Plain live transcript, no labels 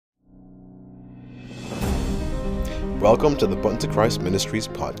Welcome to the Button to Christ Ministries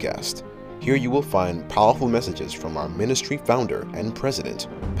podcast. Here you will find powerful messages from our ministry founder and president,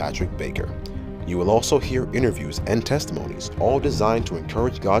 Patrick Baker. You will also hear interviews and testimonies, all designed to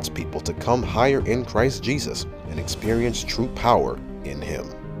encourage God's people to come higher in Christ Jesus and experience true power in Him.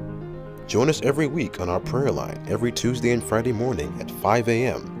 Join us every week on our prayer line every Tuesday and Friday morning at 5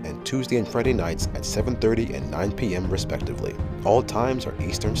 a.m. and Tuesday and Friday nights at 7:30 and 9 p.m. respectively. All times are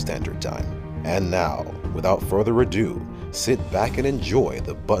Eastern Standard Time. And now, without further ado, sit back and enjoy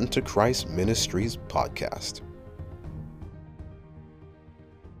the Button to Christ Ministries podcast.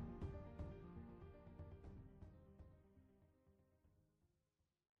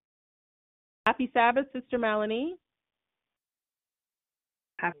 Happy Sabbath, Sister Melanie.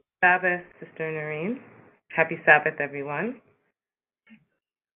 Happy Sabbath, Sister Noreen. Happy Sabbath, everyone.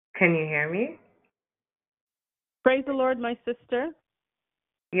 Can you hear me? Praise the Lord, my sister.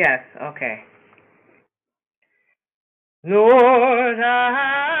 Yes, okay. Lord,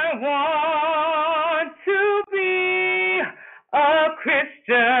 I want to be a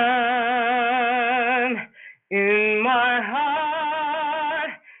Christian in my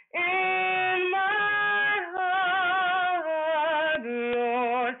heart,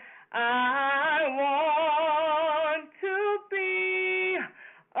 Lord. I want to be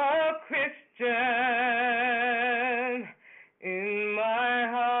a Christian in my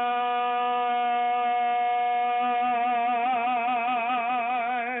heart.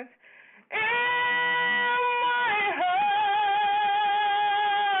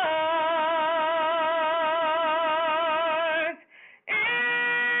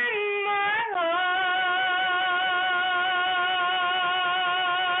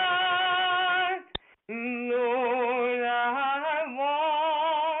 Lord, I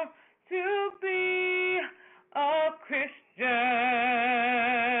want to be a Christian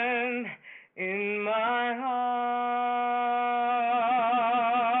in my heart.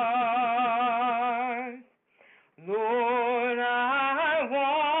 Lord, I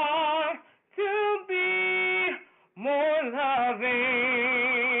want to be more loving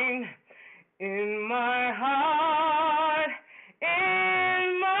in my heart,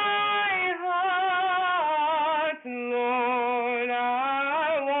 Lord,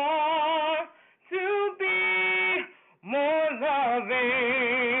 I want to be more loving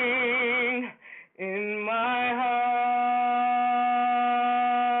in my heart,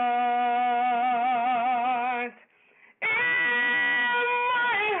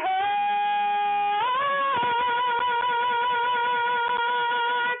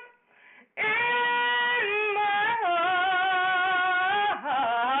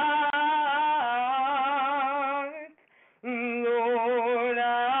 Lord, I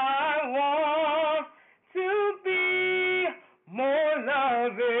want to be more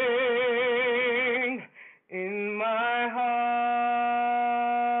loving in my heart.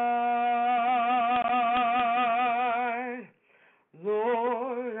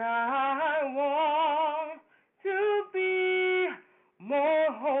 Lord, I want to be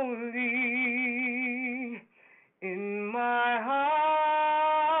more holy in my heart,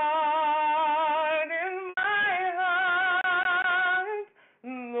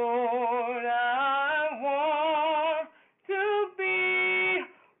 Lord, I want to be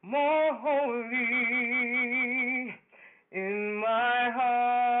more holy in my heart,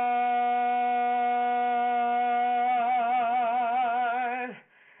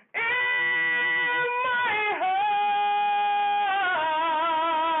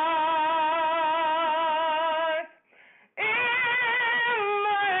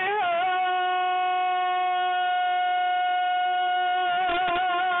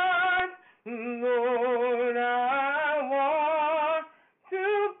 Lord, I want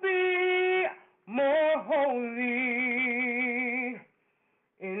to be more holy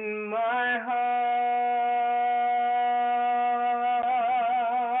in my heart.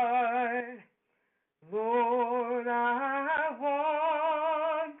 Lord, I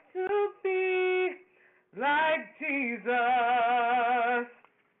want to be like Jesus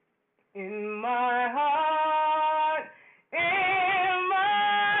in my heart,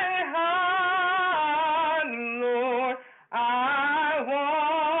 Lord, I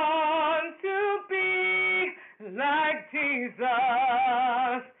want to be like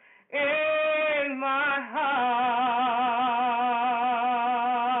Jesus in my heart.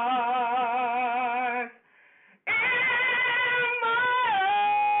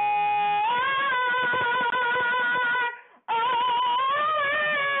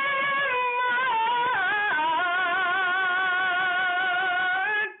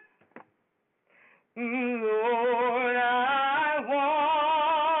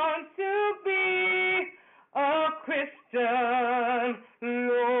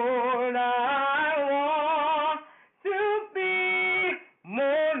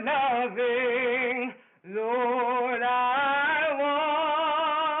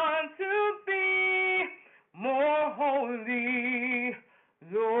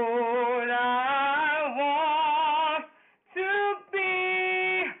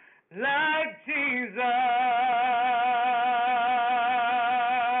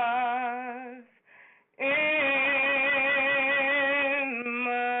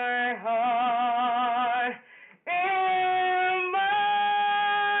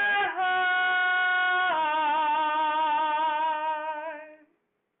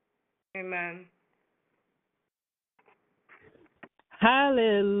 Amen.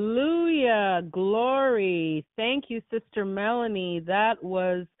 Hallelujah. Glory. Thank you, Sister Melanie. That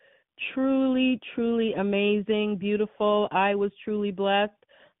was truly, truly amazing, beautiful. I was truly blessed.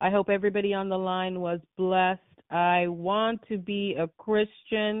 I hope everybody on the line was blessed. I want to be a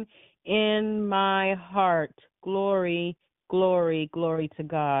Christian in my heart. Glory, glory, glory to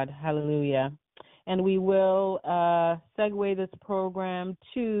God. Hallelujah. And we will segue this program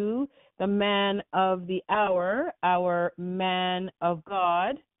to the man of the hour, our man of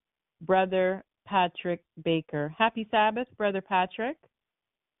God, Brother Patrick Baker. Happy Sabbath, Brother Patrick.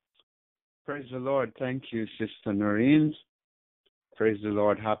 Praise the Lord. Thank you, Sister Noreen. Praise the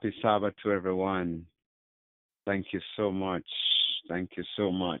Lord. Happy Sabbath to everyone. Thank you so much. Thank you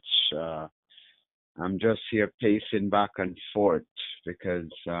so much. I'm just here pacing back and forth because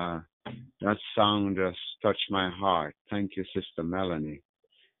that song just touched my heart. Thank you, Sister Melanie.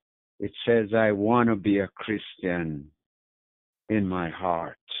 It says, I want to be a Christian in my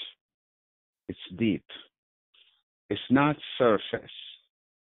heart. It's deep. It's not surface.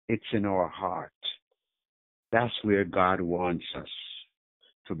 It's in our heart. That's where God wants us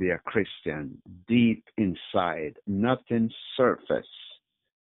to be a Christian, deep inside, nothing surface.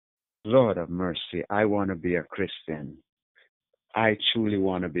 Lord of mercy, I want to be a Christian. I truly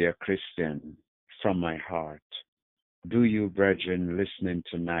want to be a Christian from my heart. Do you, brethren, listening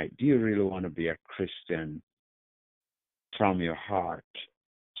tonight, do you really want to be a Christian from your heart?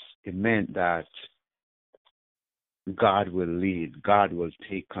 It meant that God will lead, God will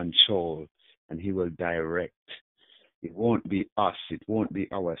take control, and He will direct. It won't be us, it won't be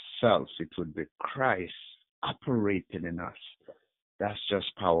ourselves, it would be Christ operating in us. That's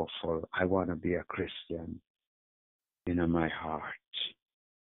just powerful. I want to be a Christian in my heart.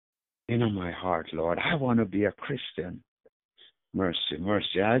 In my heart, Lord, I want to be a Christian. Mercy,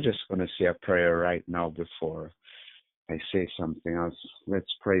 mercy. I'm just going to say a prayer right now before I say something else.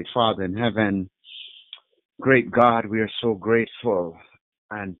 Let's pray. Father in heaven, great God, we are so grateful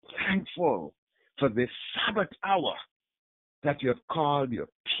and thankful for this Sabbath hour that you have called your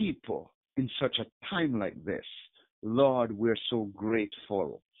people in such a time like this. Lord, we're so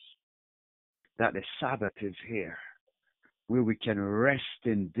grateful that the Sabbath is here, where we can rest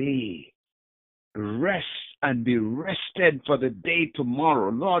in thee, rest and be rested for the day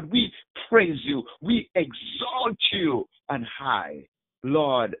tomorrow. Lord, we praise you, we exalt you and high.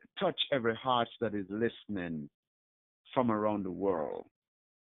 Lord, touch every heart that is listening from around the world.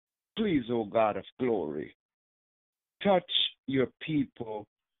 Please, O God of glory, touch your people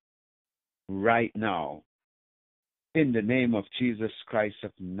right now. In the name of Jesus Christ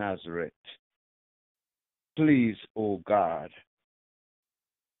of Nazareth, please, O God,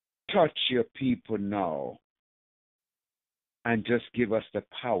 touch your people now and just give us the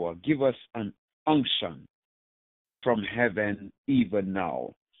power. Give us an unction from heaven even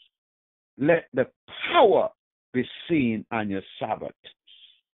now. Let the power be seen on your Sabbath.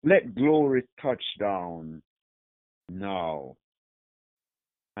 Let glory touch down now.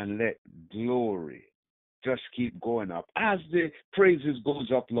 And let glory just keep going up. As the praises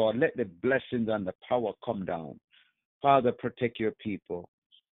goes up, Lord, let the blessings and the power come down. Father, protect your people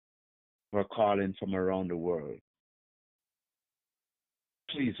who are calling from around the world.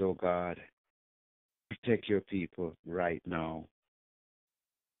 Please, oh God, protect your people right now.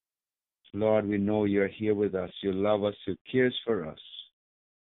 Lord, we know you're here with us. You love us. You cares for us.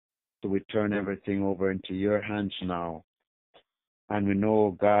 So we turn everything over into your hands now. And we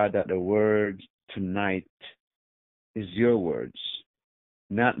know, God, that the word tonight is your words,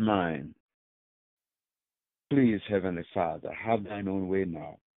 not mine. Please, Heavenly Father, have thine own way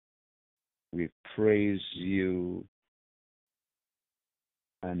now. We praise you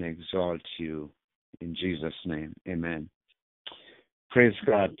and exalt you in Jesus' name. Amen. Praise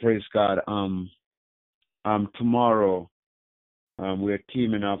God. Praise God. Tomorrow, we're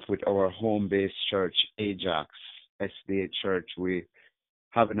teaming up with our home-based church, Ajax SDA Church. We're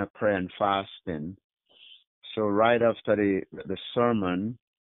having a prayer and fasting. So right after the sermon,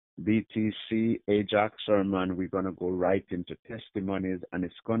 BTC Ajax sermon, we're going to go right into testimonies, and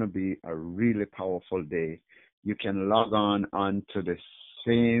it's going to be a really powerful day. You can log on to the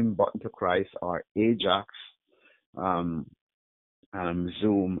same Button to Christ or Ajax Zoom,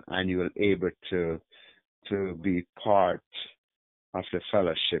 and you will be able to be part of the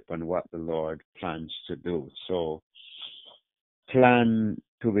fellowship and what the Lord plans to do. So plan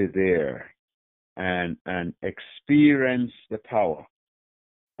to be there and experience the power.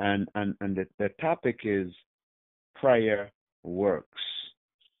 And the topic is prayer works.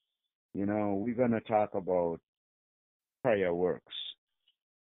 You know, we're going to talk about prayer works.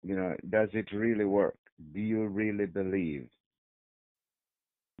 Does it really work? Do you really believe?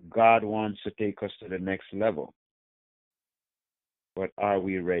 God wants to take us to the next level, but are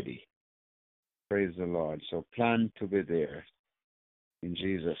we ready? Praise the Lord. So plan to be there in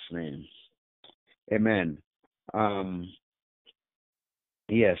Jesus' name. Amen. So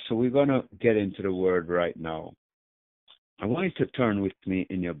we're going to get into the word right now. I want you to turn with me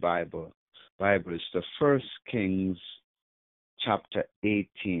in your Bible. Bible is the 1 Kings chapter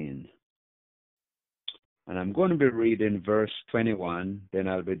 18. And I'm going to be reading verse 21, then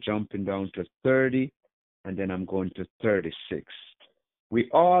I'll be jumping down to 30, and then I'm going to 36. We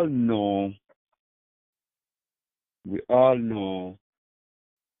all know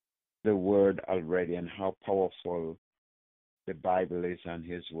the word already and how powerful the Bible is and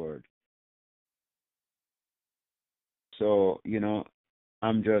his word. So,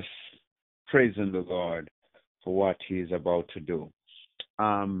 I'm just praising the Lord for what he's about to do.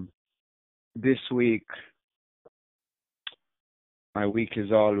 This week, my week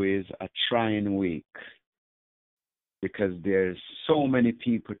is always a trying week because there's so many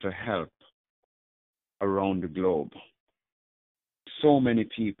people to help around the globe. So many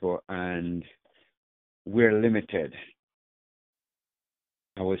people, and we're limited.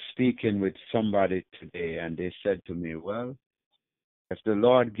 I was speaking with somebody today, and they said to me, well, if the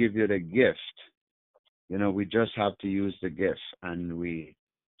Lord give you the gift, we just have to use the gift, and we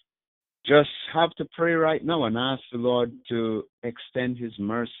just have to pray right now and ask the Lord to extend his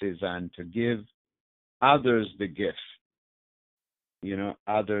mercies and to give others the gift,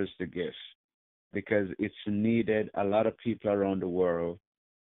 others the gift, because it's needed. A lot of people around the world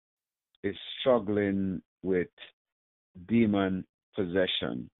is struggling with demon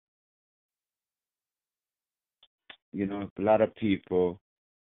possession. A lot of people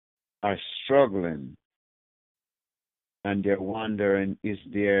are struggling and they're wondering, is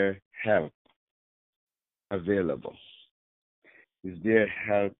there help available? Is there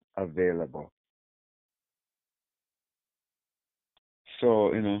help available?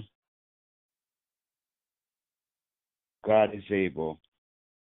 So, God is able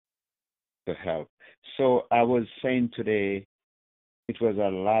to help. So I was saying today, it was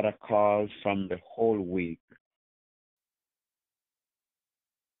a lot of calls from the whole week.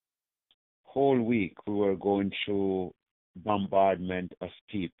 Whole week we were going through bombardment of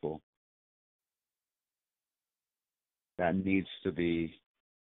people that needs to be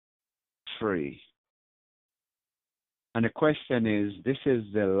free. And the question is, this is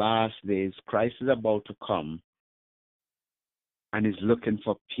the last days. Christ is about to come and is looking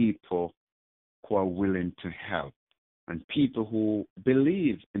for people who are willing to help and people who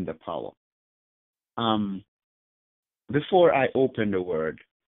believe in the power. Before I open the word,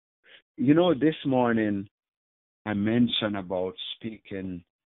 this morning I mentioned about speaking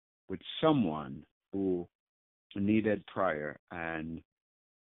with someone who needed prayer and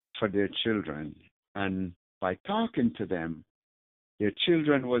for their children. And by talking to them, their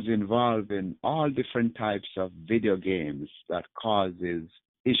children was involved in all different types of video games that causes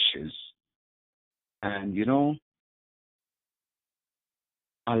issues. And,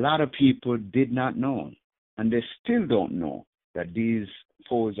 a lot of people did not know, and they still don't know, that these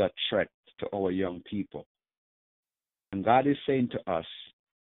pose a threat to our young people. And God is saying to us,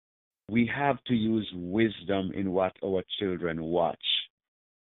 we have to use wisdom in what our children watch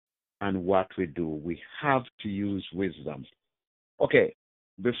and what we do. We have to use wisdom. Okay,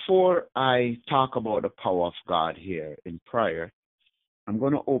 before I talk about the power of God here in prayer, I'm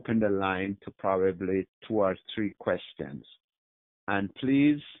going to open the line to probably 2 or 3 questions. And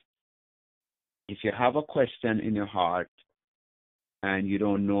please, if you have a question in your heart and you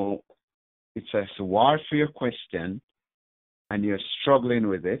don't know, it's a warfare question and you're struggling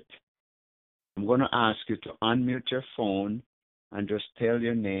with it, I'm going to ask you to unmute your phone and just tell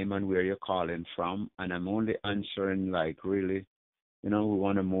your name and where you're calling from. And I'm only answering really, we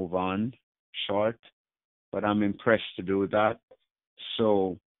want to move on short, but I'm impressed to do that.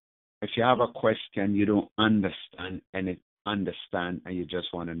 So if you have a question you don't understand and you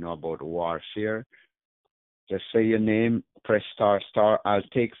just want to know about warfare, just say your name, press star. I'll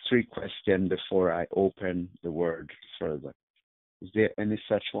take 3 questions before I open the word further. Is there any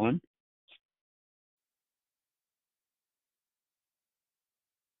such one?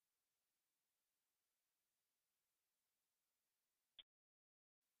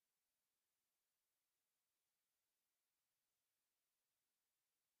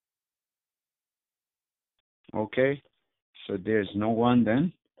 Okay, so there's no one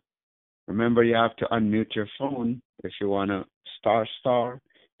then. Remember, you have to unmute your phone if you want to star.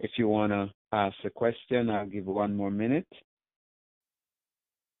 If you want to ask a question, I'll give 1 more minute.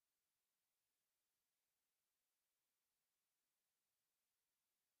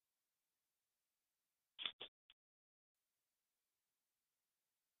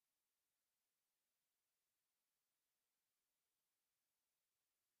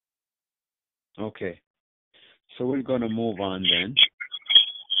 Okay. So we're going to move on then.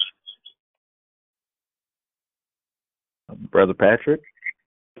 Brother Patrick?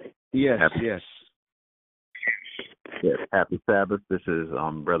 Yes, yes. Yes, happy Sabbath. This is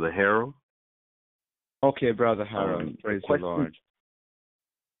Brother Harold. Okay, Brother Harold. Praise the Lord.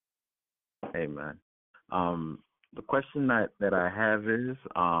 Amen. The question that I have is,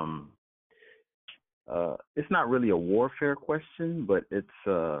 it's not really a warfare question, but it's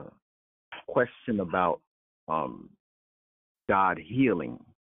a question about God healing.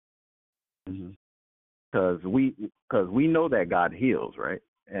 Because we know that God heals, right?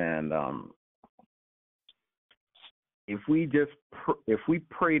 And if we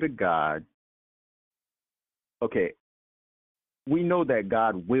pray to God, okay, we know that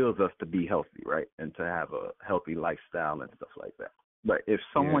God wills us to be healthy, right, and to have a healthy lifestyle and stuff like that. But if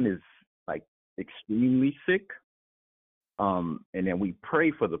someone is like extremely sick, and then we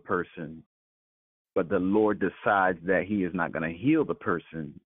pray for the person, but the Lord decides that He is not going to heal the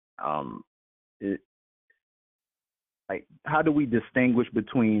person, like, how do we distinguish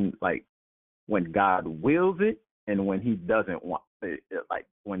between like when God wills it and when He doesn't want it, like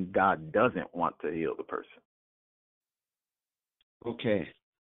when God doesn't want to heal the person? Okay.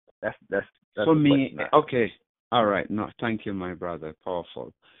 That's for me. Okay. All right. No, thank you, my brother.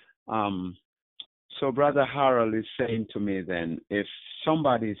 Powerful. So Brother Harold is saying to me then, if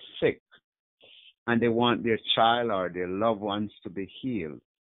somebody is sick and they want their child or their loved ones to be healed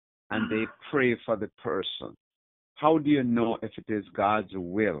and they pray for the person, how do you know if it is God's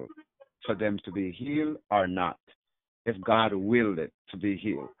will for them to be healed or not? If God willed it to be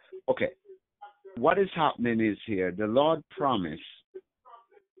healed. Okay. What is happening is here, the Lord promised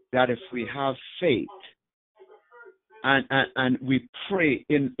that if we have faith and we pray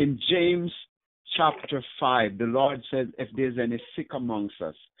in James chapter 5, the Lord says, if there's any sick amongst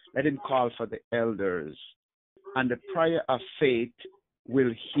us, let him call for the elders. And the prayer of faith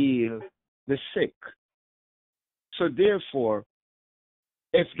will heal the sick. So therefore,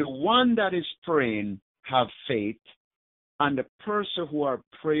 if the one that is praying have faith, and the person who are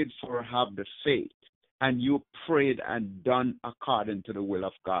prayed for have the faith, and you prayed and done according to the will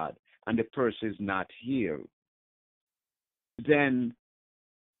of God, and the person is not healed, then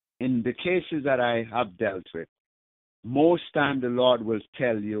in the cases that I have dealt with, most time the Lord will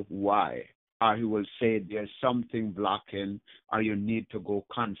tell you why, or He will say there's something blocking, or you need to go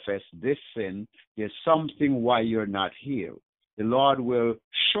confess this sin. There's something why you're not healed. The Lord will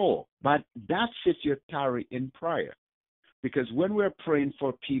show, but that's if you tarry in prayer. Because when we're praying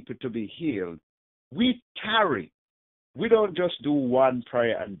for people to be healed, we tarry. We don't just do one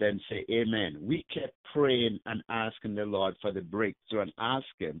prayer and then say amen. We kept praying and asking the Lord for the breakthrough and ask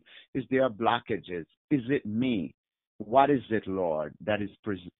Him, is there blockages? Is it me? What is it, Lord, that is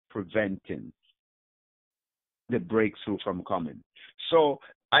preventing the breakthrough from coming? So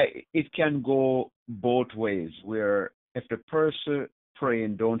it can go both ways, where if the person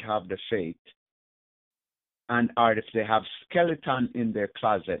praying don't have the faith, or if they have skeleton in their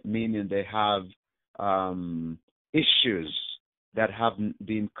closet, meaning they have issues that haven't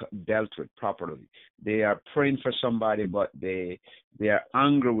been dealt with properly. They are praying for somebody, but they are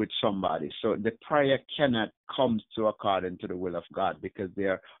angry with somebody. So the prayer cannot come to according to the will of God because they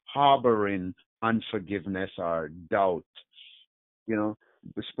are harboring unforgiveness or doubt. You know,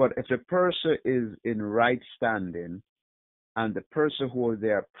 but if the person is in right standing and the person who they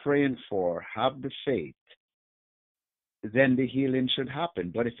are praying for have the faith, then the healing should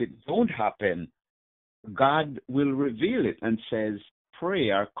happen. But if it don't happen, God will reveal it and says, pray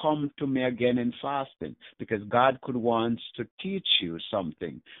or come to me again in fasting, because God could want to teach you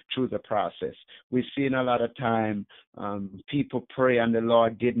something through the process. We've seen a lot of time people pray and the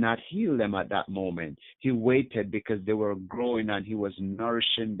Lord did not heal them at that moment. He waited because they were growing and He was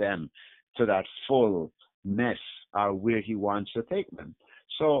nourishing them to that fullness or where He wants to take them.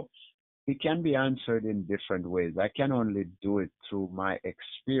 So it can be answered in different ways. I can only do it through my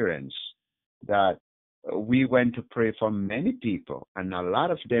experience that we went to pray for many people, and a lot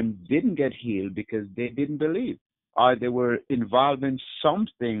of them didn't get healed because they didn't believe, or they were involved in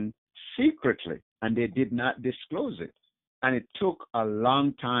something secretly, and they did not disclose it. And it took a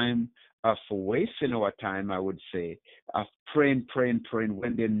long time of wasting our time, I would say, of praying,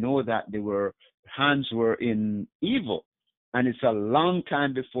 when they know that their hands were in evil. And it's a long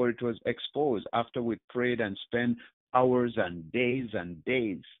time before it was exposed, after we prayed and spent hours and days and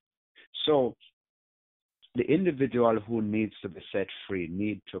days. So the individual who needs to be set free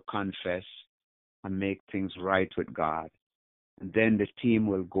need to confess and make things right with God. And then the team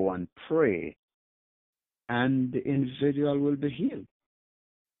will go and pray, and the individual will be healed.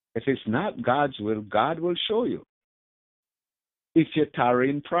 If it's not God's will, God will show you. If you tarry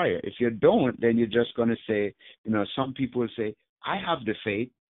in prayer. If you don't, then you're just going to say, some people say, I have the faith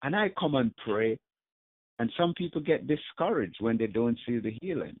and I come and pray. And some people get discouraged when they don't see the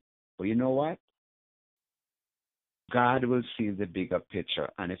healing. But you know what? God will see the bigger picture.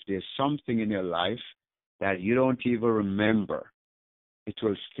 And if there's something in your life that you don't even remember, it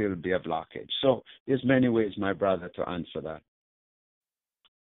will still be a blockage. So there's many ways, my brother, to answer that.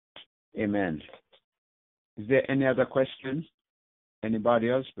 Amen. Is there any other questions? Anybody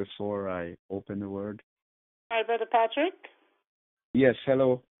else before I open the word? Hi, Brother Patrick. Yes,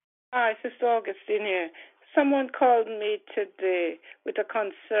 hello. Hi, Sister Augustine here. Someone called me today with a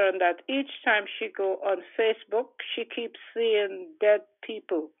concern that each time she go on Facebook, she keeps seeing dead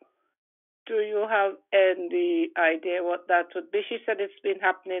people. Do you have any idea what that would be? She said it's been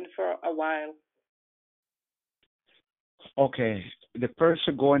happening for a while. Okay, the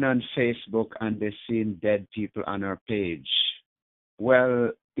person going on Facebook and they're seeing dead people on her page.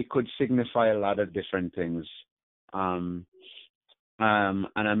 Well, it could signify a lot of different things. And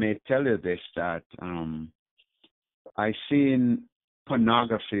I may tell you this, that I seen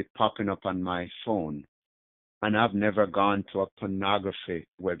pornography popping up on my phone, and I've never gone to a pornography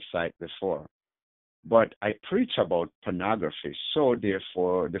website before. But I preach about pornography, so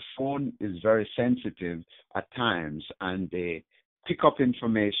therefore the phone is very sensitive at times, and they pick up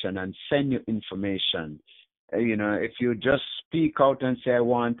information and send you information. If you just speak out and say, I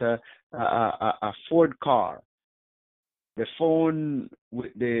want a Ford car, the phone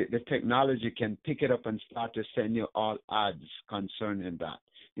with the technology can pick it up and start to send you all ads concerning that.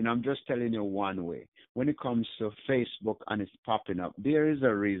 I'm just telling you one way. When it comes to Facebook and it's popping up, there is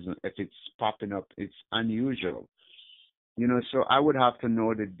a reason. If it's popping up, it's unusual. So I would have to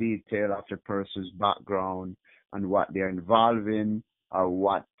know the detail of the person's background and what they're involved in, or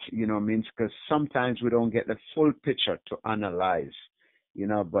what, means, because sometimes we don't get the full picture to analyze,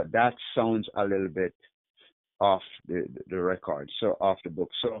 but that sounds a little bit off the record, so off the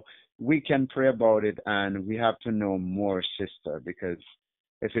book. So we can pray about it, and we have to know more, sister, because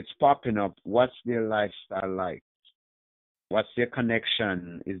if it's popping up, what's their lifestyle like? What's their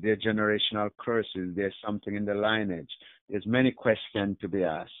connection? Is there generational curse? Is there something in the lineage? There's many questions to be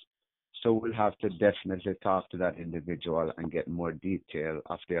asked. So we'll have to definitely talk to that individual and get more detail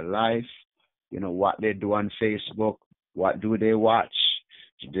of their life, what they do on Facebook, what do they watch?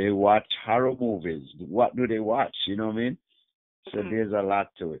 Do they watch horror movies? What do they watch? You know what I mean? So there's a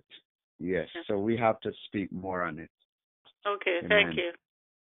lot to it. Yes. So we have to speak more on it. Okay, Amen. thank you.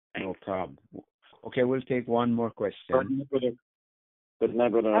 No problem. Okay, we'll take one more question. Good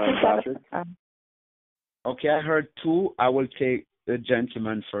night, Brother Patrick. Okay, I heard two. I will take the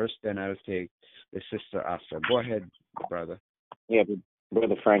gentleman first, then I'll take the sister after. Go ahead, brother. Yeah,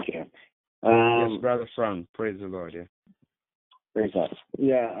 Brother Frank here. Yes, Brother Frank. Praise the Lord. Yeah. Praise God.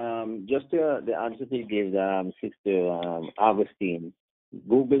 Yeah, just the answer they gave Sister Augustine.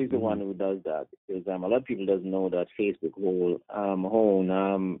 Google is the one who does that, because a lot of people doesn't know that Facebook will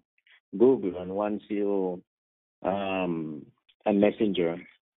own Google, and once you a Messenger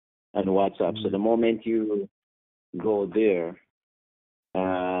and WhatsApp. So the moment you go there,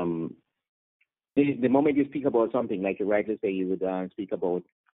 the moment you speak about something, like you rightly say, you would speak about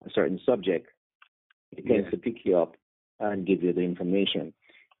a certain subject, it tends to pick you up and give you the information.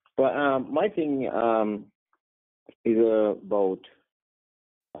 But my thing is about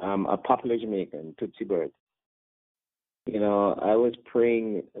a popular Jamaican, Tootsie Bird. I was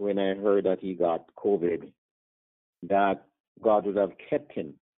praying when I heard that he got COVID, that God would have kept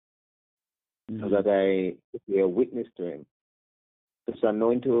him, so that I could be a witness to him. It's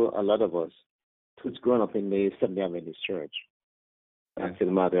unknown to a lot of us. Toots grown up in the Seventh-day Adventist Church. After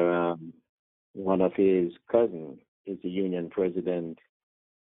the mother, one of his cousins is the union president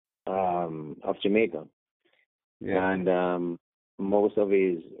of Jamaica. Yeah. And most of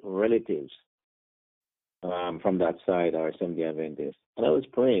his relatives from that side are Seventh-day Adventists. And I was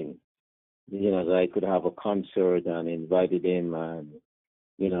praying, that I could have a concert and invited him and,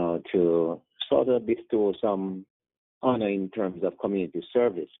 to sort of bestow some honor in terms of community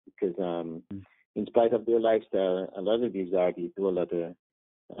service, because in spite of their lifestyle, a lot of these artists do a lot of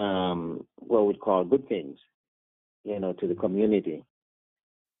what we'd call good things, to the community.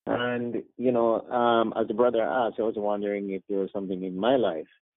 And, as the brother asked, I was wondering if there was something in my life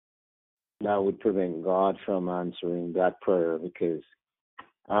that would prevent God from answering that prayer, because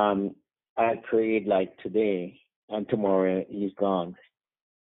I prayed like today, and tomorrow he's gone.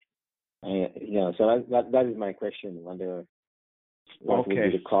 So that is my question. I wonder what would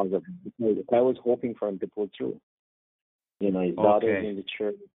be the cause of it. I was hoping for him to pull through. His daughter's in the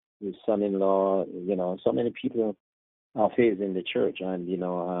church. his son-in-law. So many people are facing the church, and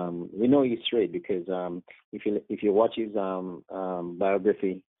we know he's straight because if you watch his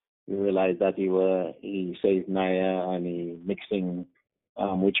biography, you realize that he says Naya and he mixing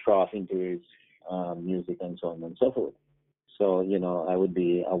witchcraft into his music and so on and so forth. So I would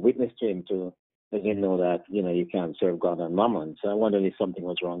be a witness to him to let him know that you can't serve God and mammon. So I wonder if something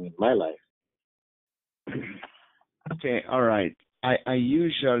was wrong in my life. Okay, all right. I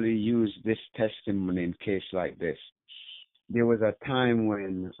usually use this testimony in case like this. There was a time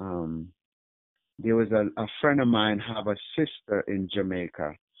when there was a friend of mine have a sister in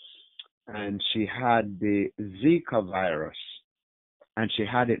Jamaica, and she had the Zika virus, and she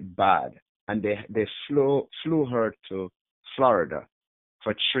had it bad, and they flew her to Florida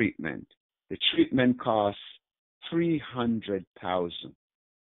for treatment. The treatment cost $300,000.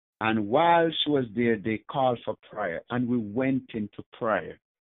 And while she was there, they called for prayer, and we went into prayer.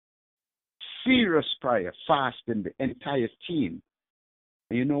 Serious prayer, fasting, the entire team.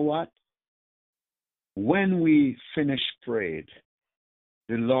 And you know what? When we finished praying,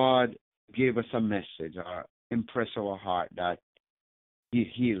 the Lord gave us a message or impressed our heart that He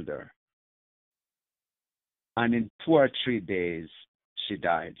healed her. And in 2 or 3 days, she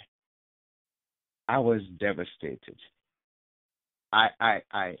died. I was devastated. I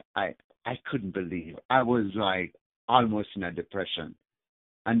couldn't believe. I was like almost in a depression.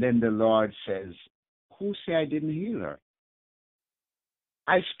 And then the Lord says, who said I didn't heal her?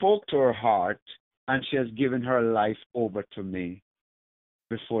 I spoke to her heart, and she has given her life over to me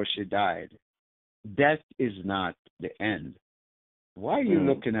before she died. Death is not the end. Why are you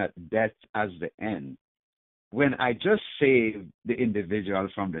looking at death as the end when I just saved the individual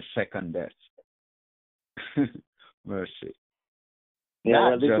from the second death? Mercy.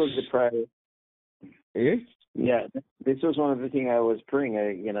 Yeah, this was the prayer. Eh? Yeah, this was one of the things I was praying,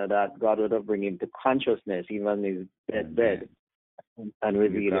 that God would bring him to consciousness, even in his deathbed, and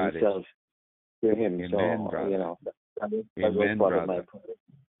reveal himself to him. Amen, so, brother. That was part of my prayer.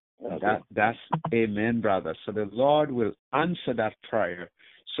 Okay. That's amen, brother. So the Lord will answer that prayer.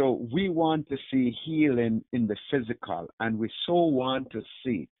 So we want to see healing in the physical, and we so want to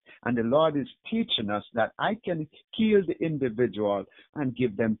see. And the Lord is teaching us that I can heal the individual and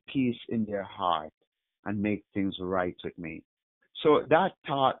give them peace in their heart and make things right with me. So that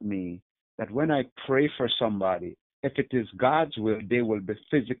taught me that when I pray for somebody, if it is God's will, they will be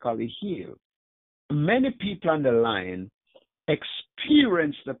physically healed. Many people on the line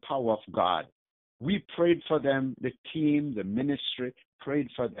experience the power of God. We prayed for them, the team, the ministry prayed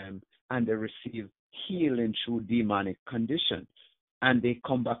for them, and they received healing through demonic condition. And they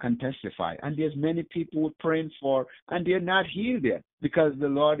come back and testify. And there's many people we're praying for, and they're not healed yet because the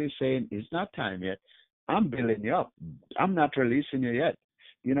Lord is saying, it's not time yet. I'm building you up. I'm not releasing you yet.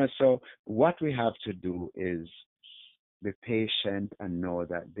 So what we have to do is be patient and know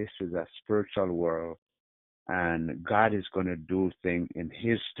that this is a spiritual world, and God is going to do things in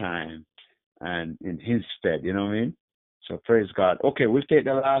His time and in His stead. You know what I mean? So praise God. Okay, we'll take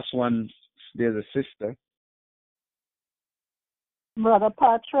the last one. There's a sister. Brother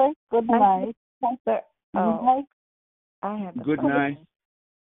Patrick, good night. Pastor, Night. I have a Good night.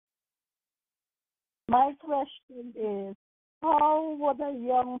 My question is, how would a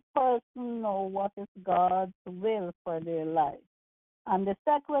young person know what is God's will for their life? And the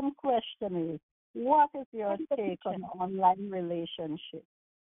second question is, what is your take on online relationships?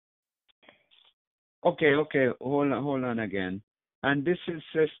 Okay. Hold on again. And this is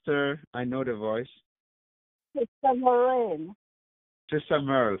Sister, I know the voice. Sister Lorraine. Sister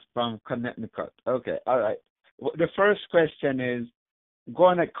Merle from Connecticut. Okay, all right. The first question is, go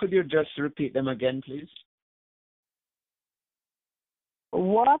on, could you just repeat them again, please?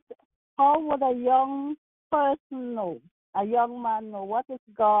 How would a young person know, a young man know, what is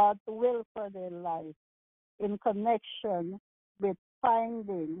God's will for their life in connection with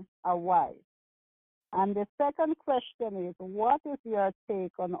finding a wife? And the second question is, what is your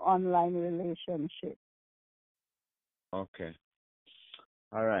take on online relationships? Okay.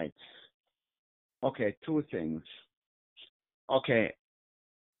 All right. Okay, two things. Okay.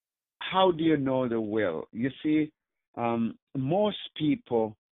 How do you know the will? You see, most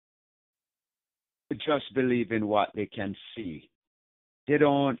people just believe in what they can see. They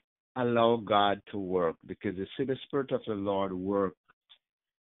don't allow God to work because you see the Spirit of the Lord work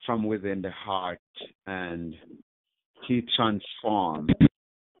from within the heart, and He transforms.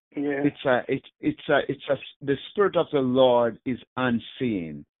 Yeah. The Spirit of the Lord is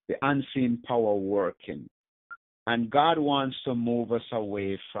unseen, the unseen power working. And God wants to move us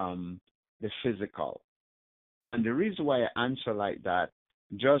away from the physical. And the reason why I answer like that,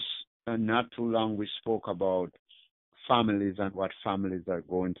 just not too long, we spoke about families and what families are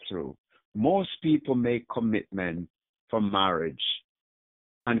going through. Most people make commitment for marriage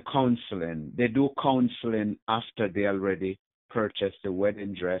and counseling. They do counseling after they already purchased the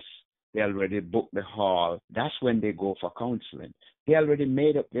wedding dress. They already booked the hall. That's when they go for counseling. They already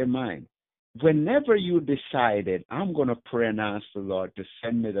made up their mind. Whenever you decided, I'm going to pray and ask the Lord to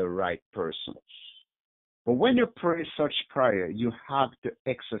send me the right person. But when you pray such prayer, you have to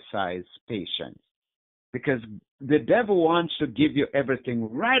exercise patience, because the devil wants to give you everything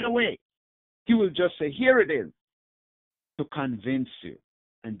right away. He will just say, here it is, to convince you.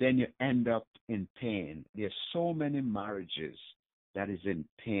 And then you end up in pain. There's so many marriages that is in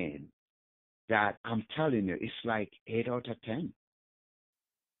pain that I'm telling you, it's like 8 out of 10.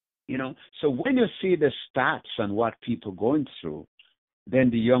 So when you see the stats and what people going through, then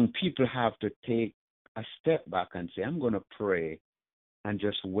the young people have to take a step back and say, I'm going to pray and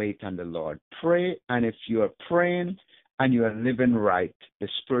just wait on the Lord. Pray, and if you are praying and you are living right, the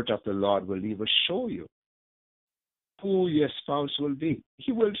Spirit of the Lord will even show you who your spouse will be.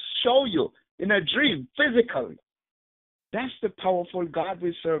 He will show you in a dream, physically. That's the powerful God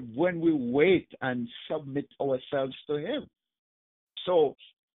we serve when we wait and submit ourselves to Him. So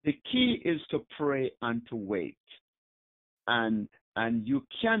the key is to pray and to wait. And you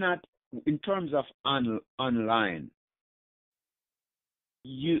cannot, in terms of online,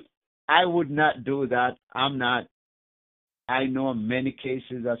 I would not do that. I know many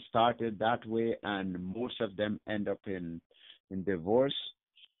cases that started that way, and most of them end up in divorce.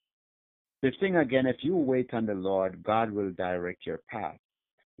 The thing again, if you wait on the Lord, God will direct your path.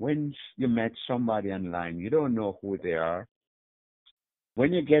 When you met somebody online, you don't know who they are.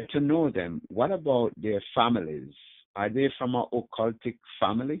 When you get to know them, what about their families? Are they from an occultic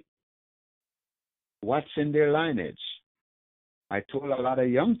family? What's in their lineage? I told a lot of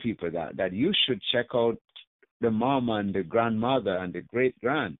young people that you should check out the mama and the grandmother and the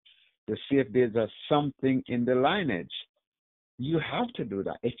great-grand to see if there's something in the lineage. You have to do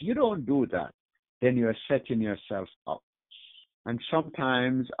that. If you don't do that, then you're setting yourself up. And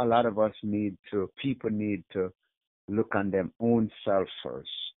sometimes a lot of us people need to look on their own self first,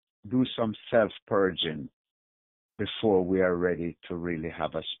 do some self-purging before we are ready to really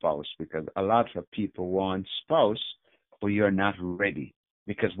have a spouse, because a lot of people want spouse, but you're not ready.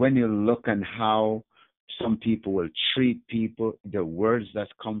 Because when you look on how some people will treat people, the words that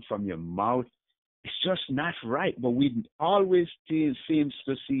come from your mouth, it's just not right. But we always seems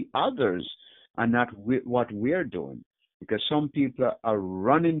to see others and not what we're doing. Because some people are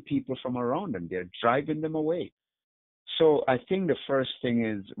running people from around them. They're driving them away. So I think the first thing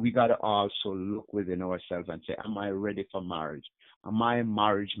is we got to also look within ourselves and say, am I ready for marriage? Am I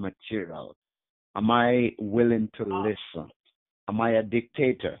marriage material? Am I willing to listen? Am I a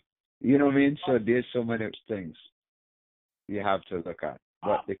dictator? You know what I mean? So there's so many things you have to look at.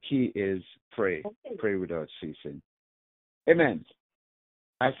 But the key is pray. Pray without ceasing. Amen.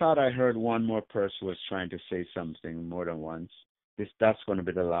 I thought I heard one more person was trying to say something more than once. That's going to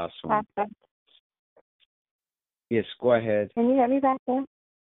be the last one. Yes, go ahead. Can you hear me back there?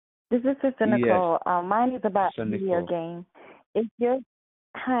 This is Sister Nicole. Yes. Mine is about Sister video Nicole. game.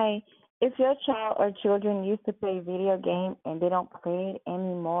 If your child or children used to play video game and they don't play it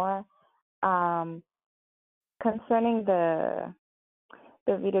anymore, concerning the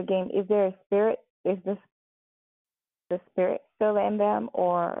video game, is there a spirit? Is the spirit still in them,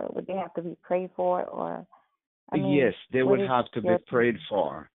 or would they have to be prayed for? Or yes, they would have to be prayed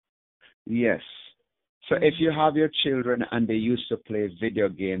for. Yes. So if you have your children and they used to play video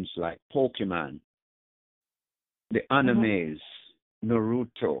games like Pokemon, the animes,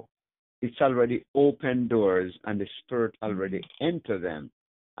 Naruto, it's already open doors and the spirit already enter them,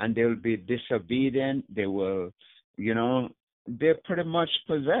 and they will be disobedient. They will, they're pretty much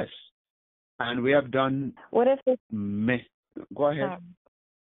possessed. And we have done. What if go ahead.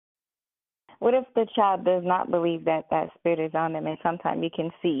 What if the child does not believe that spirit is on them, and sometimes you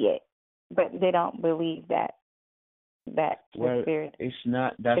can see it, but they don't believe that the spirit? It's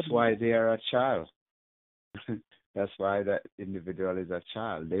not. That's why they are a child. That's why that individual is a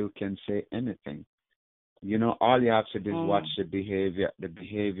child. They can say anything. All you have to do is watch the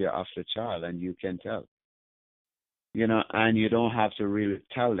behavior of the child, and you can tell. And you don't have to really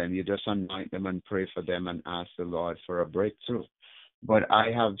tell them. You just anoint them and pray for them and ask the Lord for a breakthrough. But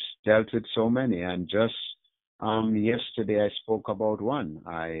I have dealt with so many, and just yesterday I spoke about one.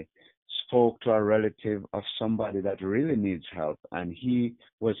 I spoke to a relative of somebody that really needs help, and he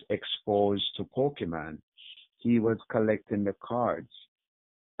was exposed to Pokemon. He was collecting the cards,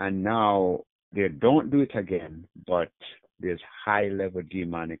 and now they don't do it again, but there's high-level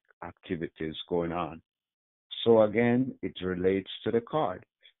demonic activities going on. So again, it relates to the card.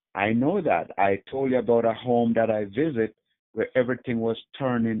 I know that. I told you about a home that I visit where everything was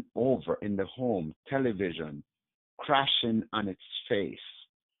turning over in the home, television, crashing on its face.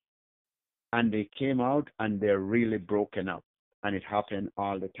 And they came out and they're really broken up. And it happened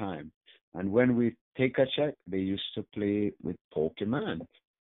all the time. And when we take a check, they used to play with Pokemon.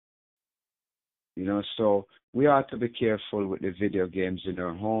 So we ought to be careful with the video games in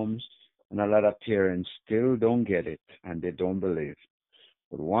our homes. And a lot of parents still don't get it and they don't believe.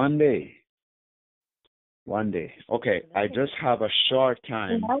 But one day, okay, I just have a short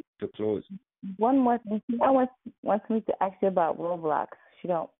time to close. One more thing. I wants me to ask you about Roblox. She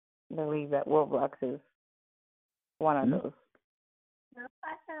don't believe that Roblox is one of those. No,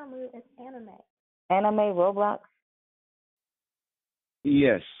 I found it's anime. Anime Roblox?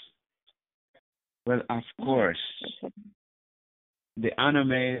 Yes. Well, of course. The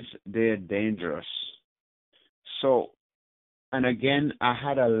animes, they're dangerous. So, and again, I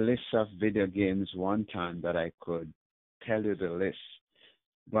had a list of video games one time that I could tell you the list.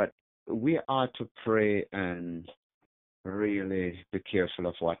 But we ought to pray and really be careful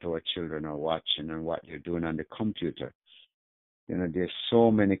of what our children are watching and what they're doing on the computer. There's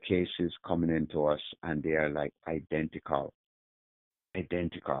so many cases coming into us and they are like identical. It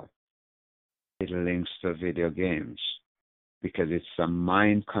links to video games because it's a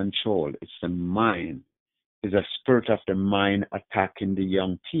mind control. It's the mind. It's a spirit of the mind attacking the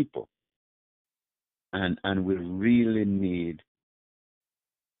young people. And we really need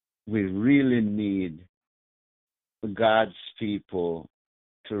God's people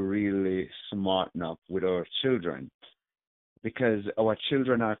to really smarten up with our children because our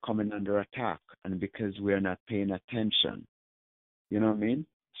children are coming under attack and because we're not paying attention. You know what I mean?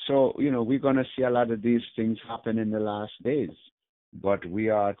 So, we're going to see a lot of these things happen in the last days, but we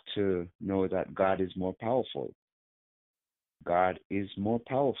are to know that God is more powerful. God is more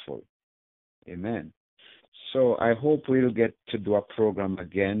powerful. Amen. So I hope we'll get to do a program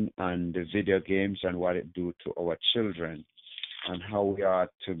again on the video games and what it do to our children and how we are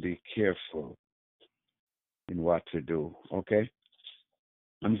to be careful in what we do. Okay?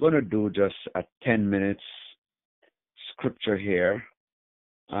 I'm going to do just a 10 minutes scripture here.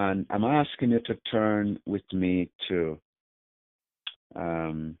 And I'm asking you to turn with me to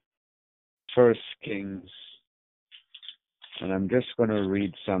 1 Kings. And I'm just going to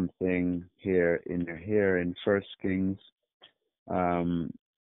read something here in 1 Kings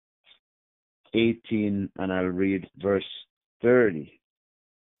 18, and I'll read verse 30.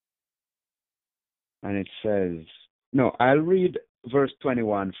 And it says, no, I'll read verse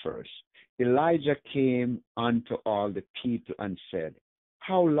 21 first. Elijah came unto all the people and said,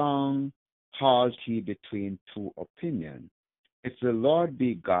 how long halt ye between two opinions? If the Lord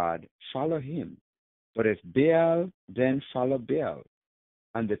be God, follow him. But if Baal, then follow Baal.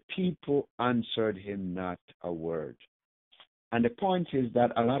 And the people answered him not a word. And the point is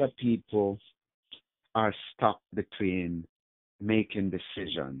that a lot of people are stuck between making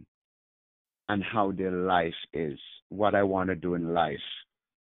decisions and how their life is, what I want to do in life.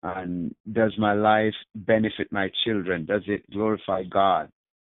 And does my life benefit my children? Does it glorify God?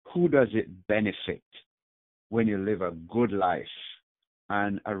 Who does it benefit when you live a good life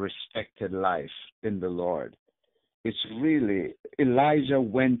and a respected life in the Lord? It's really, Elijah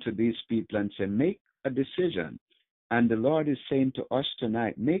went to these people and said, make a decision. And the Lord is saying to us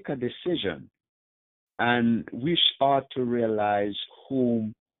tonight, make a decision. And we ought to realize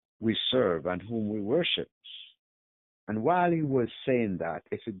whom we serve and whom we worship. And while he was saying that,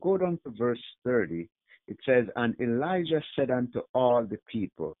 if you go down to verse 30, it says, and Elijah said unto all the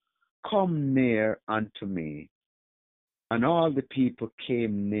people, come near unto me. And all the people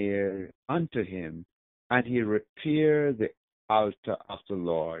came near unto him, and he repaired the altar of the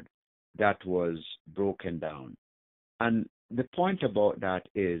Lord that was broken down. And the point about that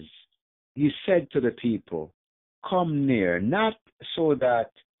is, he said to the people, come near, not so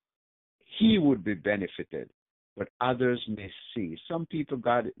that he would be benefited, but others may see. Some people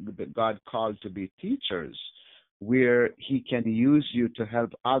God called to be teachers, where he can use you to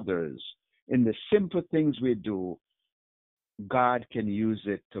help others. In the simple things we do, God can use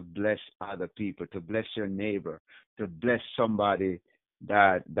it to bless other people, to bless your neighbor, to bless somebody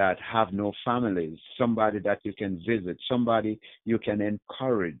that have no families, somebody that you can visit, somebody you can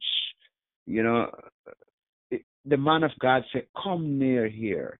encourage. The man of God said, come near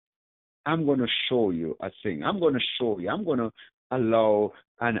here. I'm going to show you a thing. I'm going to show you. I'm going to allow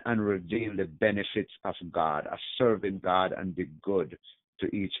and reveal the benefits of God, of serving God and be good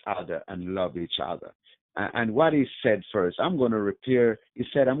to each other and love each other. And what he said first, he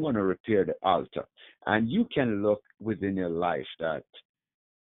said, I'm going to repair the altar. And you can look within your life that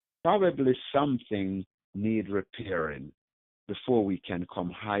probably something need repairing before we can come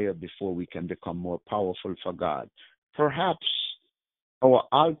higher, before we can become more powerful for God. Perhaps our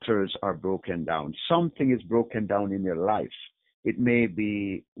altars are broken down. Something is broken down in your life. It may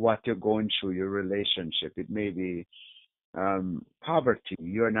be what you're going through, your relationship. It may be poverty.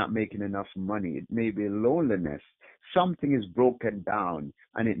 You're not making enough money. It may be loneliness. Something is broken down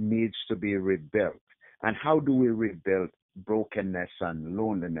and it needs to be rebuilt. And how do we rebuild brokenness and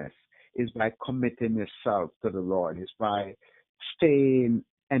loneliness? Is by committing yourself to the Lord. Is by staying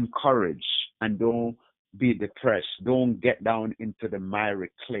encouraged and don't be depressed. Don't get down into the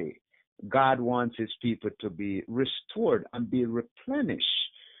miry clay. God wants his people to be restored and be replenished.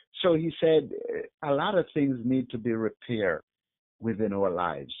 So he said a lot of things need to be repaired within our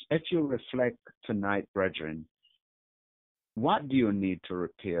lives. If you reflect tonight, brethren, what do you need to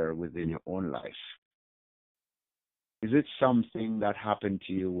repair within your own life? Is it something that happened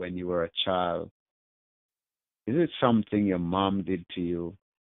to you when you were a child? Is it something your mom did to you,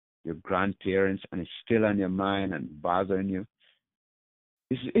 your grandparents, and it's still on your mind and bothering you?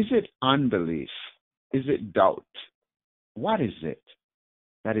 Is it unbelief? Is it doubt? What is it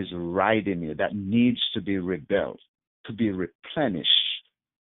that is riding you, that needs to be rebuilt, to be replenished?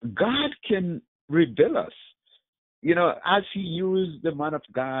 God can rebuild us. You know, as he used the man of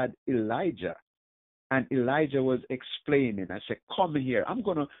God, Elijah, and Elijah was explaining, I said, come here, I'm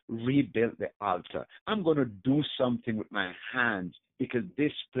going to rebuild the altar. I'm going to do something with my hands because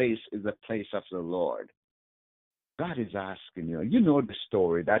this place is a place of the Lord. God is asking you, you know the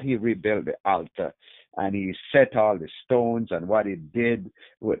story that he rebuilt the altar and he set all the stones and what he did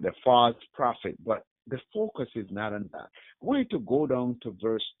with the false prophet. But the focus is not on that. We're to go down to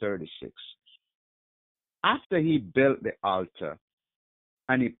verse 36. After he built the altar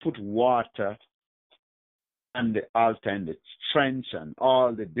and he put water on the altar and the trench and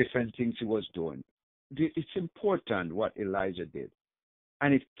all the different things he was doing, it's important what Elijah did.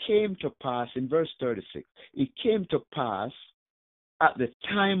 And it came to pass, in verse 36, it came to pass at the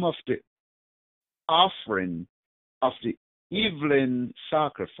time of the offering of the evening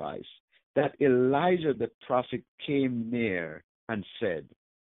sacrifice that Elijah the prophet came near and said,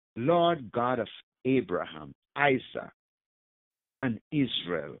 Lord God of Abraham, Isaac, and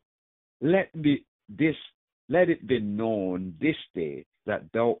Israel, let it be known this day that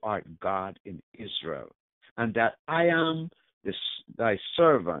thou art God in Israel, and that I am thy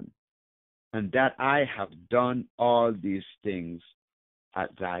servant, and that I have done all these things at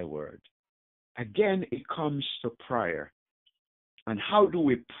thy word. Again, it comes to prayer. And how do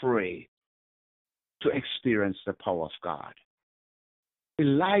we pray to experience the power of God?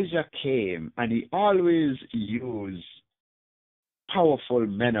 Elijah came, and he always used powerful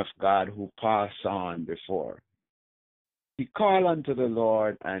men of God who passed on before. He called unto the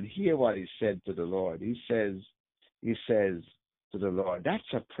Lord, and hear what he said to the Lord. He says to the Lord, that's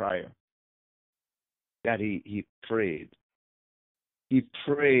a prayer that he prayed. He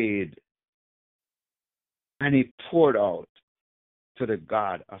prayed, and he poured out to the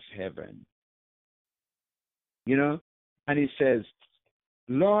God of heaven. You know, and he says,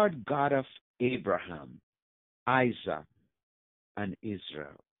 Lord God of Abraham, Isaac, and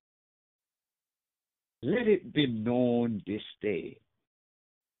Israel, let it be known this day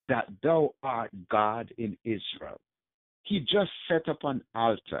that thou art God in Israel. He just set up an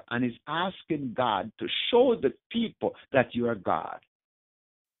altar and is asking God to show the people that you are God.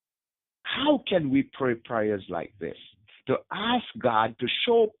 How can we pray prayers like this? To ask God to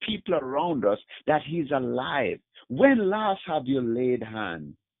show people around us that he's alive. When last have you laid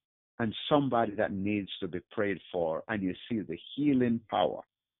hands on somebody that needs to be prayed for and you see the healing power?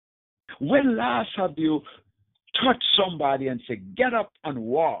 When last have you touched somebody and said, get up and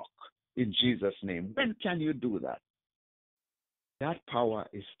walk in Jesus' name? When can you do that? That power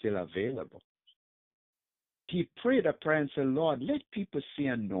is still available. He prayed a prayer and said, Lord, let people see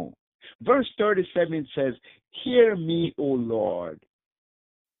and know. Verse 37 says, hear me, O Lord.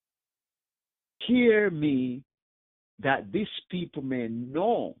 Hear me, that this people may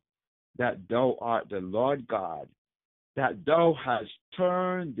know that thou art the Lord God, that thou hast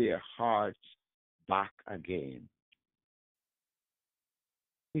turned their hearts back again.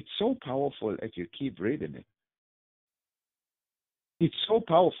 It's so powerful if you keep reading it. It's so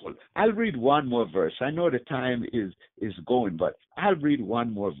powerful. I'll read one more verse. I know the time is going, but I'll read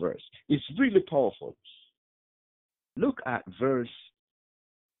one more verse. It's really powerful. Look at verse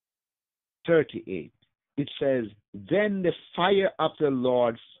 38. It says, then the fire of the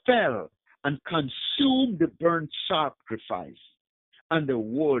Lord fell and consumed the burnt sacrifice and the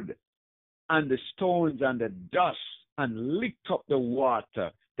wood and the stones and the dust and licked up the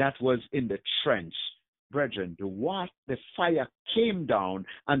water that was in the trench. Brethren, the fire came down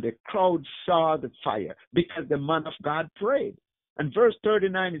and the crowd saw the fire because the man of God prayed. And verse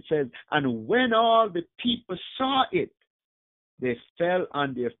 39 it says, and when all the people saw it, they fell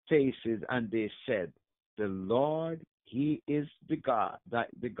on their faces and they said, the Lord, he is the God.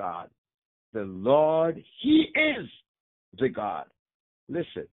 The Lord, he is the God.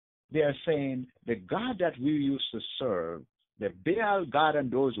 Listen, they are saying the God that we used to serve, the Baal God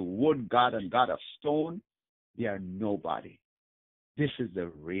and those wood God and God of stone, they are nobody. This is the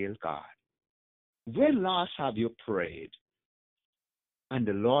real God. When last have you prayed and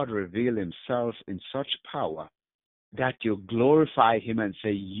the Lord revealed himself in such power that you glorify him and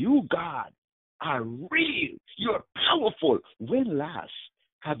say, you, God, are real. You're powerful. When last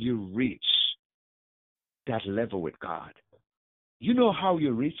have you reached that level with God? You know how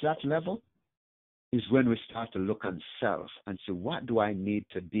you reach that level? Is when we start to look on self and say, what do I need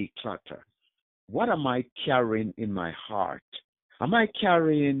to declutter? What am I carrying in my heart? Am I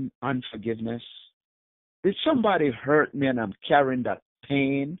carrying unforgiveness? Did somebody hurt me and I'm carrying that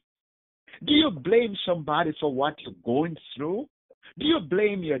pain? Do you blame somebody for what you're going through? Do you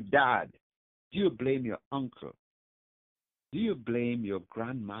blame your dad? Do you blame your uncle? Do you blame your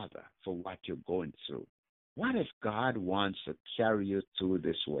grandmother for what you're going through? What if God wants to carry you through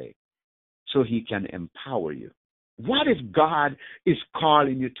this way so he can empower you? What if God is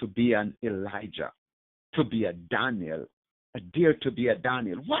calling you to be an Elijah, to be a Daniel, to be a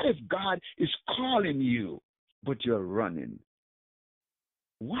Daniel? What if God is calling you, but you're running?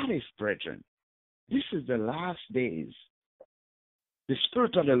 What if, brethren, this is the last days? The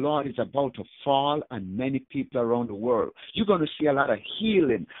Spirit of the Lord is about to fall on many people around the world. You're going to see a lot of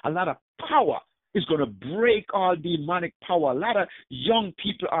healing, a lot of power. It's going to break all demonic power. A lot of young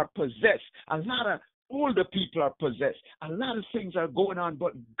people are possessed. A lot of older people are possessed. A lot of things are going on,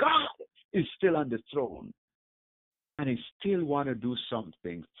 but God is still on the throne. And he still want to do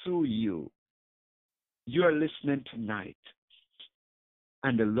something through you. You're listening tonight,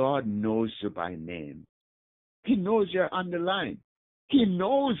 and the Lord knows you by name. He knows you're on the line. He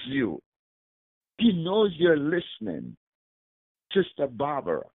knows you. He knows you're listening. Sister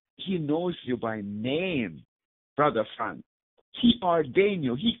Barbara, he knows you by name. Brother Frank, he ordained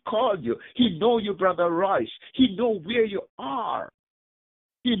you. He called you. He knows you, Brother Royce. He knows where you are.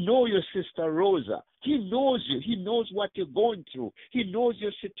 He knows your Sister Rosa. He knows you. He knows what you're going through. He knows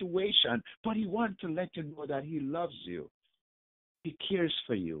your situation, but he wants to let you know that he loves you. He cares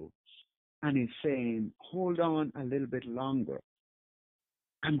for you. And he's saying, hold on a little bit longer.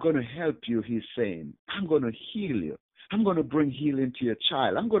 I'm going to help you, he's saying. I'm going to heal you. I'm going to bring healing to your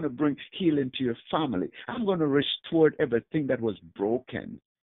child. I'm going to bring healing to your family. I'm going to restore everything that was broken.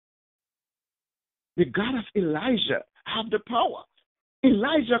 The God of Elijah have the power.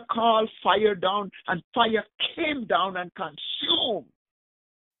 Elijah called fire down, and fire came down and consumed.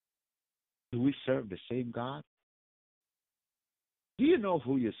 Do we serve the same God? Do you know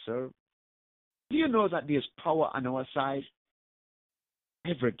who you serve? Do you know that there's power on our side?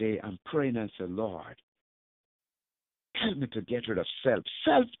 Every day I'm praying and say, Lord, help me to get rid of self.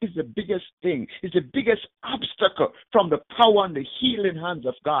 Self is the biggest thing. It's the biggest obstacle from the power and the healing hands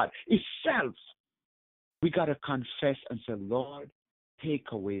of God. It's self. We got to confess and say, Lord, take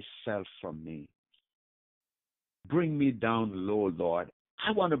away self from me. Bring me down low, Lord.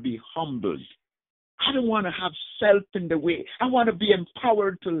 I want to be humbled. I don't want to have self in the way. I want to be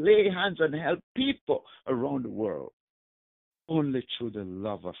empowered to lay hands and help people around the world. Only through the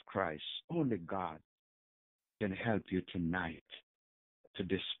love of Christ, only God can help you tonight to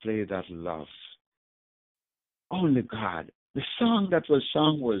display that love. Only God. The song that was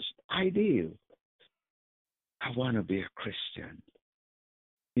sung was ideal. I want to be a Christian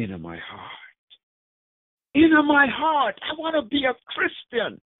in my heart. In my heart, I want to be a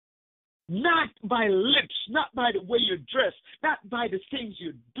Christian. Not by lips, not by the way you dress, not by the things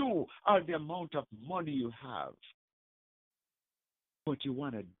you do or the amount of money you have. But you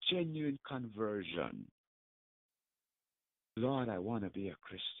want a genuine conversion. Lord, I want to be a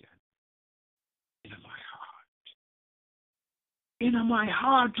Christian in my heart. In my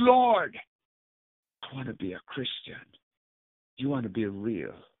heart, Lord, I want to be a Christian. You want to be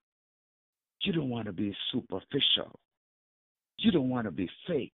real. You don't want to be superficial. You don't want to be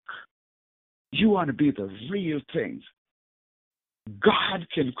fake. You want to be the real thing. God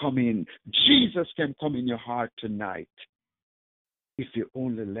can come in. Jesus can come in your heart tonight if you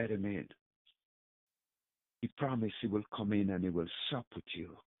only let him in. He promised he will come in and he will sup with you.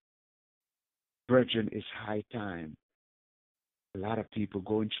 Brethren, it's high time. A lot of people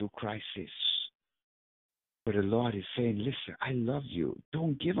going through crisis. But the Lord is saying, listen, I love you.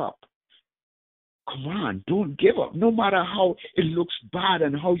 Don't give up. Come on, don't give up. No matter how it looks bad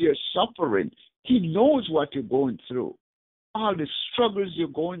and how you're suffering, He knows what you're going through. All the struggles you're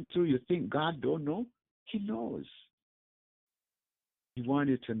going through, you think God don't know? He knows. He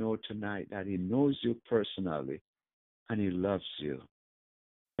wanted you to know tonight that He knows you personally and He loves you.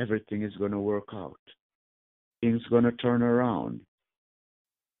 Everything is going to work out. Things are going to turn around.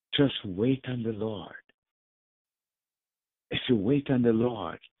 Just wait on the Lord. If you wait on the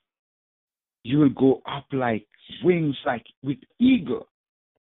Lord, you will go up like wings, like with eagle.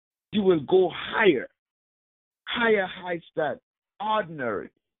 You will go higher heights that ordinary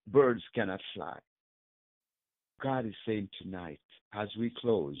birds cannot fly. God is saying tonight, as we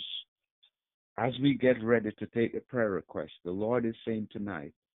close, as we get ready to take a prayer request, the Lord is saying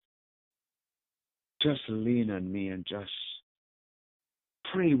tonight, just lean on me and just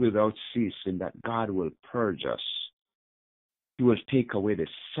pray without ceasing that God will purge us. He will take away the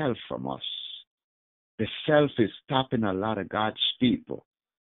self from us. The self is stopping a lot of God's people.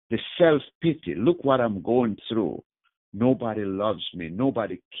 The self-pity, look what I'm going through. Nobody loves me.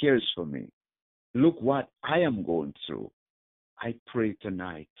 Nobody cares for me. Look what I am going through. I pray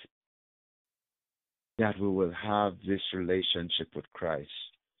tonight that we will have this relationship with Christ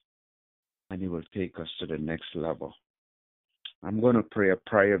and He will take us to the next level. I'm going to pray a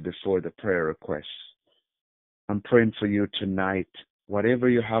prayer before the prayer request. I'm praying for you tonight. Whatever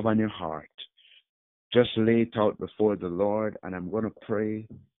you have on your heart, just lay it out before the Lord, and I'm going to pray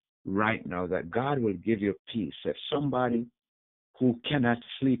right now that God will give you peace. If somebody who cannot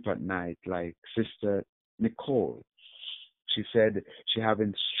sleep at night, like Sister Nicole, she said she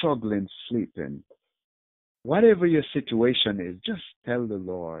having struggling sleeping. Whatever your situation is, just tell the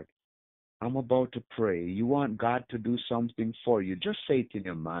Lord, I'm about to pray. You want God to do something for you, just say it in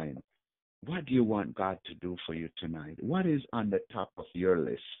your mind. What do you want God to do for you tonight? What is on the top of your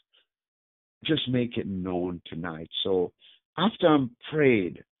list? Just make it known tonight. So after I'm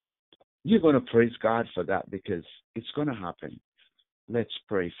prayed, you're going to praise God for that because it's going to happen. Let's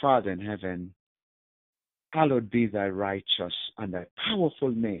pray. Father in heaven, hallowed be thy righteous and thy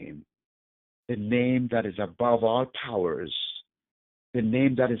powerful name, the name that is above all powers, the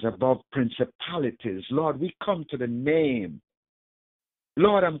name that is above principalities. Lord, we come to the name.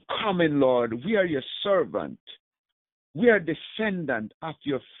 Lord, I'm coming, Lord. We are your servant. We are descendant of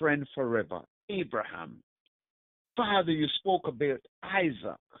your friend forever, Abraham. Father, you spoke about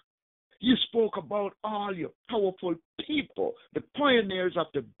Isaac. You spoke about all your powerful people, the pioneers of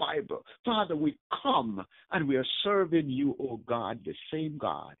the Bible. Father, we come and we are serving you, O God, the same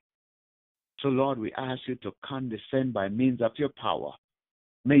God. So, Lord, we ask you to condescend by means of your power.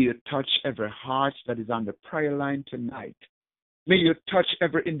 May you touch every heart that is on the prayer line tonight. May you touch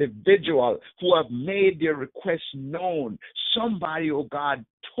every individual who have made their request known. Somebody, oh God,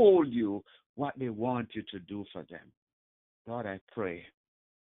 told you what they want you to do for them. Lord, I pray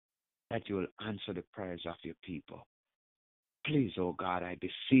that you will answer the prayers of your people. Please, oh God, I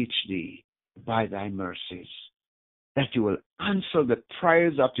beseech thee by thy mercies that you will answer the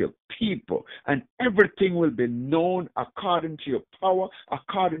prayers of your people and everything will be known according to your power,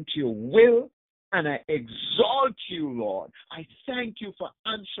 according to your will. And I exalt you, Lord. I thank you for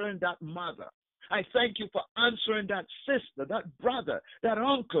answering that mother. I thank you for answering that sister, that brother, that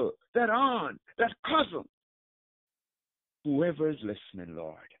uncle, that aunt, that cousin. Whoever is listening,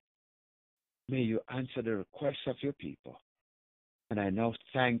 Lord, may you answer the requests of your people. And I now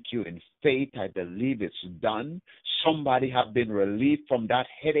thank you in faith. I believe it's done. Somebody have been relieved from that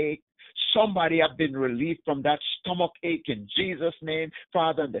headache. Somebody have been relieved from that stomach ache in Jesus' name.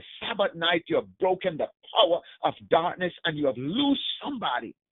 Father, on the Sabbath night, you have broken the power of darkness and you have loosed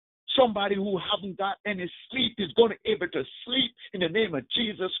somebody. Somebody who haven't got any sleep is going to be able to sleep in the name of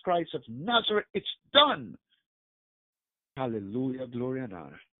Jesus Christ of Nazareth. It's done. Hallelujah, glory and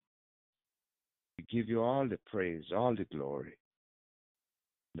honor. We give you all the praise, all the glory.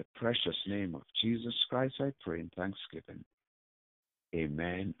 In the precious name of Jesus Christ, I pray in thanksgiving.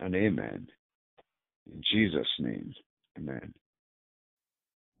 Amen and amen. In Jesus' name, amen.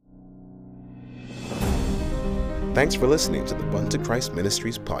 Thanks for listening to the Bun to Christ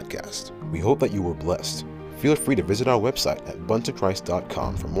Ministries podcast. We hope that you were blessed. Feel free to visit our website at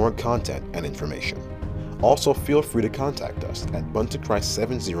buntochrist.com for more content and information. Also, feel free to contact us at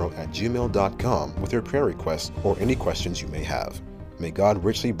buntochrist70@gmail.com with your prayer requests or any questions you may have. May God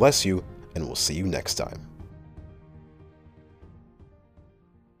richly bless you, and we'll see you next time.